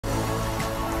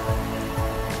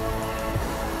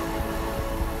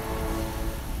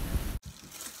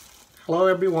Hello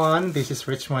everyone, this is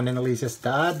Richmond and Ellyse's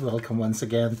dad. Welcome once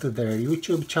again to their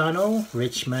YouTube channel,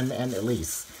 Richmond and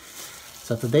Ellyse.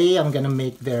 So today I'm gonna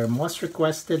make their most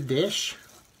requested dish,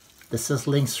 the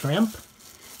sizzling shrimp.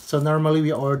 So normally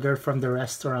we order from the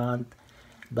restaurant,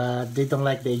 but they don't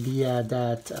like the idea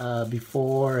that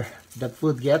before the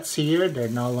food gets here, they're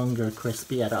no longer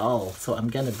crispy at all. So I'm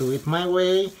gonna do it my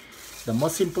way, the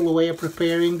most simple way of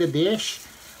preparing the dish,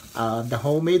 the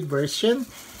homemade version.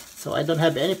 So I don't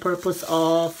have any purpose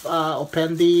of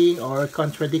offending or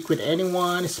contradict with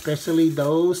anyone, especially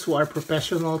those who are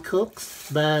professional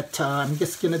cooks. But I'm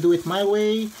just gonna do it my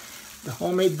way, the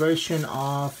homemade version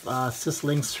of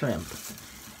sizzling shrimp.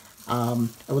 I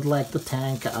would like to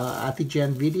thank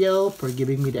Atigen Video for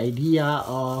giving me the idea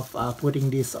of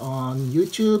putting this on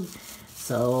YouTube.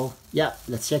 So yeah,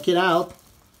 let's check it out.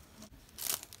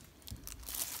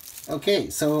 Okay,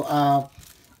 so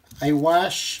I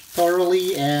washed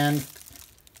thoroughly and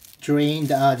drained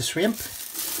the shrimp.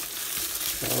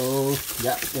 So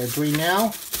yeah, they're green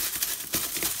now.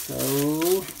 So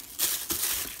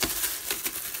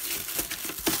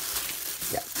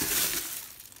yeah, I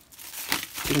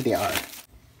think they are.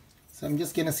 So I'm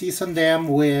just gonna season them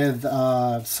with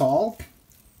salt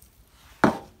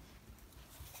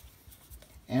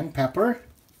and pepper.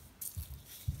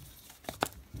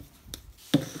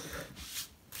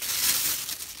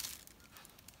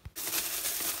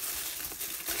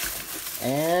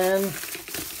 And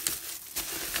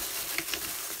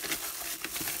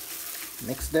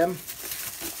mix them.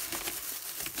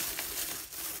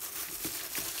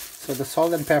 So the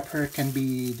salt and pepper can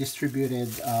be distributed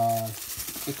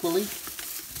equally.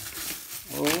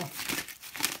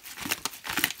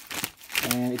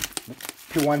 And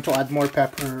if you want to add more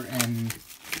pepper and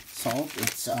salt,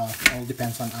 it's all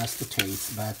depends on us to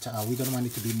taste. But we don't want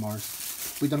it to be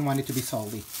we don't want it to be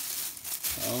salty.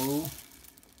 So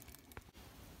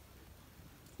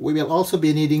we will also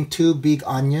be needing 2 big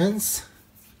onions,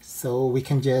 so we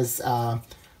can just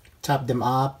chop them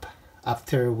up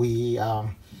after we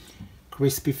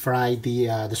crispy fry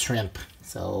the shrimp.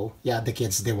 So yeah, the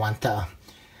kids, they want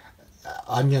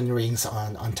onion rings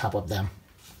on top of them.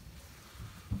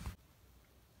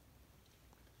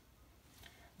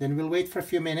 Then we'll wait for a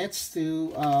few minutes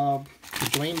to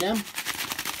drain them.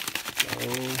 So,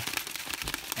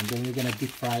 and then we're gonna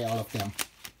deep fry all of them.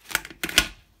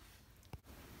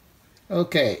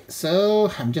 Okay,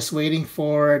 so I'm just waiting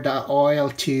for the oil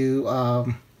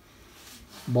to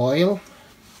boil.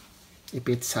 If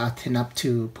it's hot enough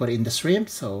to put in the shrimp,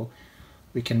 so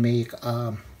we can make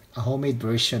a homemade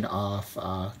version of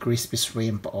crispy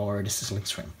shrimp or the sizzling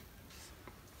shrimp.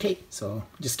 Okay, so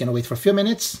just gonna wait for a few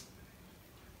minutes.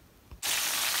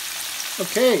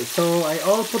 Okay, so I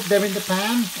all put them in the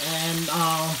pan and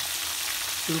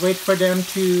we'll wait for them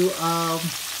to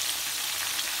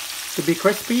be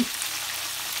crispy.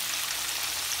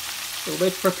 So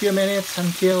wait for a few minutes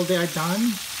until they are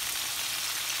done.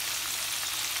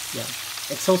 Yeah,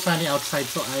 it's so sunny outside,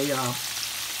 so I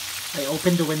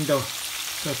opened the window,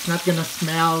 so it's not gonna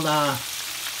smell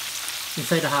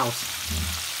inside the house.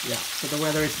 Yeah, so the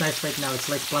weather is nice right now. It's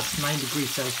like plus 9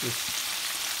 degrees Celsius.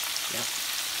 Yeah.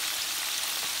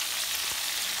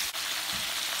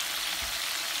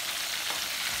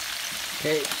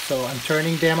 Okay, so I'm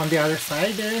turning them on the other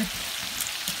side there.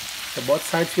 So both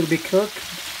sides will be cooked.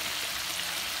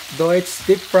 Though it's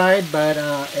deep fried, but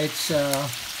it's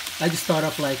I just thought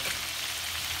of like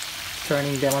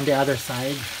turning them on the other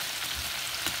side,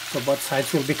 so both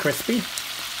sides will be crispy.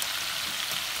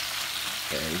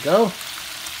 There you go.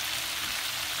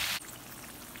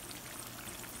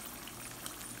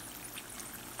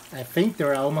 I think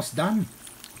they're almost done.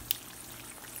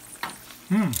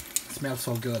 Smells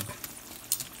so good.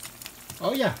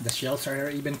 Oh yeah, the shells are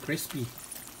even crispy.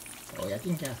 Oh yeah, I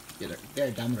think yeah,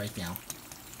 they're done right now.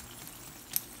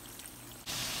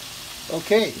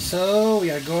 Okay, so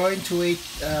we are going to wait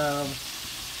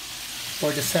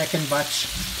for the second batch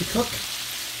to cook,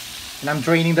 and I'm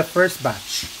draining the first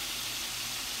batch.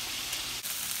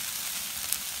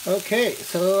 Okay,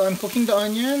 so I'm cooking the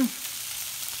onion.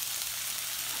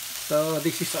 So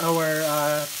this is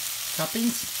our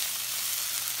toppings.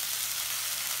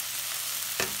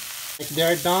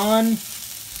 They're done,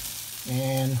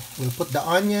 and we'll put the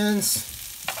onions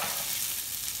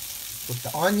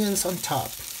on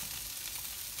top.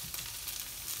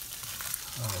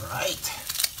 Alright,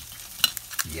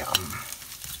 yum.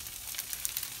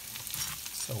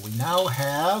 So we now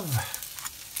have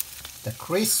the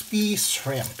crispy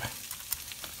shrimp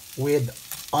with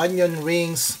onion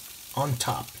rings on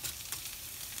top.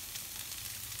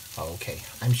 Okay,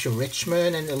 I'm sure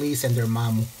Richmond and Ellyse and their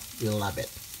mom will love it.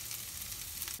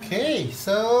 Okay,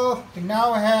 so we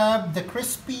now have the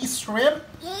crispy shrimp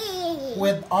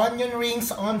with onion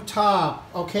rings on top.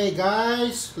 Okay,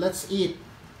 guys, let's eat.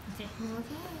 Okay,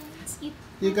 let's eat.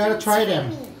 You gotta try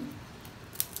them.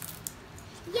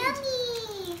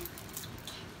 Yummy!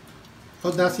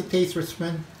 How does it taste,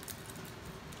 Richmond?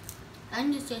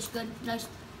 And it tastes good. Nice.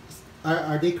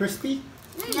 Are they crispy?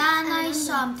 Yeah, nice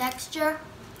texture.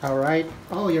 All right.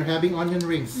 Oh, you're having onion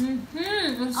rings.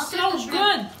 It's so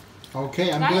good.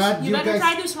 Okay, I'm Guys, glad you you better guys.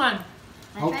 try this one.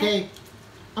 Okay,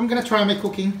 I'm gonna try my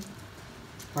cooking.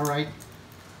 All right.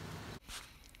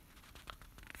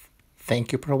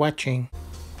 Thank you for watching.